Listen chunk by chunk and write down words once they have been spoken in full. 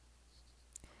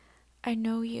I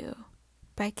Know You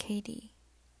by Katie.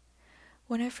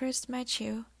 When I first met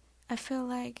you, I felt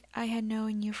like I had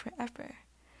known you forever,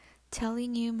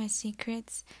 telling you my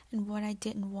secrets and what I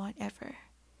didn't want ever.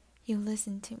 You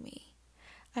listened to me.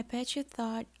 I bet you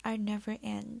thought I'd never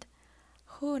end.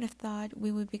 Who would have thought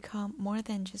we would become more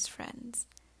than just friends?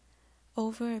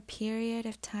 Over a period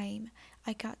of time,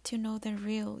 I got to know the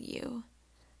real you.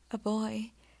 A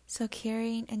boy, so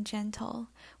caring and gentle,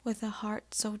 with a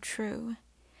heart so true.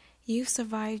 You've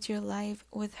survived your life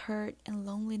with hurt and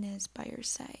loneliness by your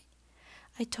side.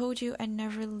 I told you I'd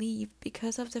never leave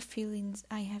because of the feelings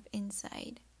I have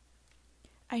inside.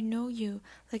 I know you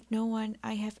like no one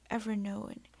I have ever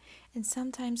known, and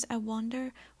sometimes I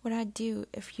wonder what I'd do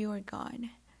if you were gone.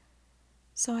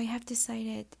 So I have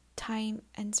decided time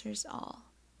answers all.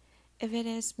 If it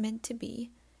is meant to be,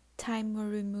 time will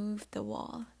remove the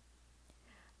wall.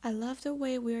 I love the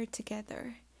way we're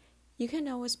together. You can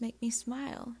always make me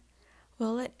smile.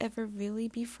 Will it ever really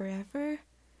be forever?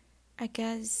 I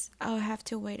guess I'll have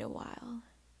to wait a while.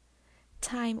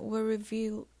 Time will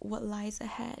reveal what lies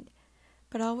ahead,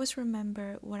 but always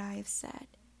remember what I have said.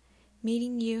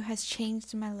 Meeting you has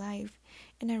changed my life,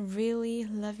 and I really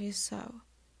love you so.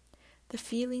 The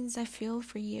feelings I feel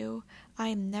for you, I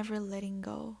am never letting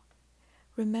go.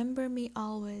 Remember me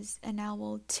always, and I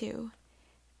will too.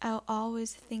 I'll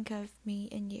always think of me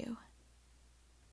and you.